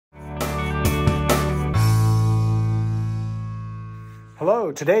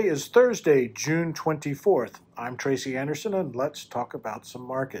Hello, today is Thursday, June 24th. I'm Tracy Anderson, and let's talk about some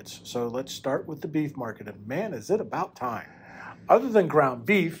markets. So let's start with the beef market, and man, is it about time. Other than ground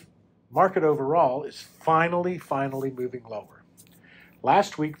beef, market overall is finally moving lower.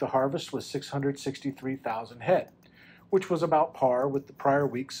 Last week, the harvest was 663,000 head, which was about par with the prior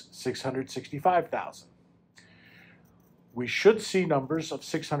week's 665,000. We should see numbers of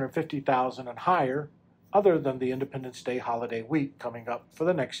 650,000 and higher other than the Independence Day holiday week coming up for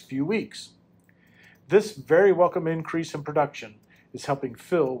the next few weeks. This very welcome increase in production is helping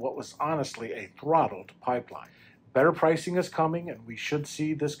fill what was honestly a throttled pipeline. Better pricing is coming, and we should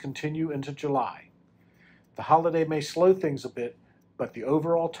see this continue into July. The holiday may slow things a bit, but the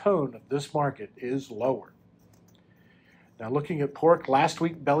overall tone of this market is lower. Now looking at pork, last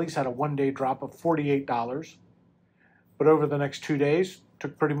week bellies had a one-day drop of $48, but over the next 2 days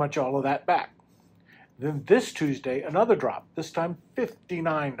took pretty much all of that back. Then this Tuesday, another drop, this time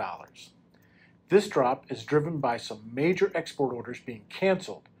 $59. This drop is driven by some major export orders being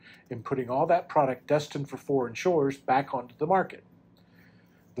canceled and putting all that product destined for foreign shores back onto the market.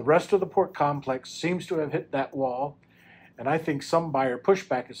 The rest of the pork complex seems to have hit that wall, and I think some buyer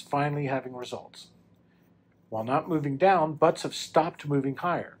pushback is finally having results. While not moving down, butts have stopped moving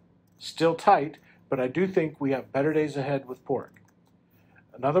higher. Still tight, but I do think we have better days ahead with pork.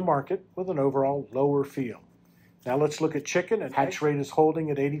 Another market with an overall lower feel. Now let's look at chicken, and hatch rate is holding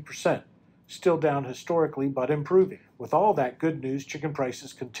at 80%. Still down historically, but improving. With all that good news, chicken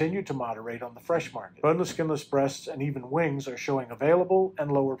prices continue to moderate on the fresh market. Boneless, skinless breasts, and even wings are showing available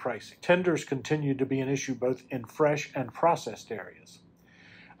and lower pricing. Tenders continue to be an issue both in fresh and processed areas.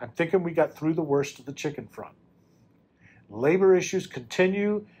 I'm thinking we got through the worst of the chicken front. Labor issues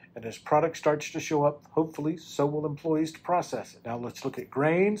continue, and as product starts to show up, hopefully, so will employees to process it. Now let's look at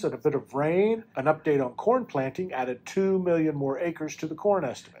grains and a bit of rain. An update on corn planting added 2 million more acres to the corn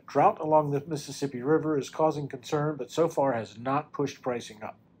estimate. Drought along the Mississippi River is causing concern, but so far has not pushed pricing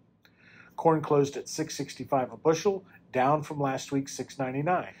up. Corn closed at $6.65 a bushel, down from last week's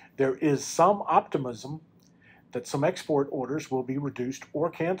 $6.99. There is some optimism that some export orders will be reduced or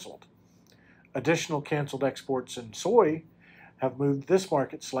canceled. Additional canceled exports in soy have moved this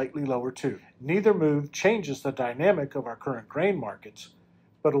market slightly lower too. Neither move changes the dynamic of our current grain markets,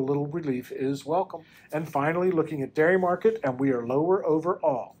 but a little relief is welcome. And finally, looking at dairy market, and we are lower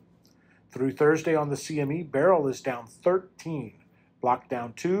overall. Through Thursday on the CME, barrel is down 13, block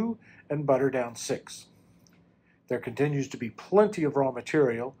down 2, and butter down 6. There continues to be plenty of raw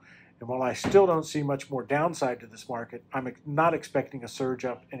material, and while I still don't see much more downside to this market, I'm not expecting a surge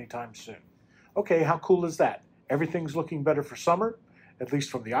up anytime soon. Okay, how cool is that? Everything's looking better for summer, at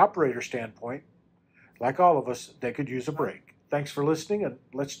least from the operator standpoint. Like all of us, they could use a break. Thanks for listening, and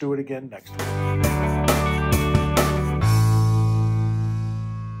let's do it again next week.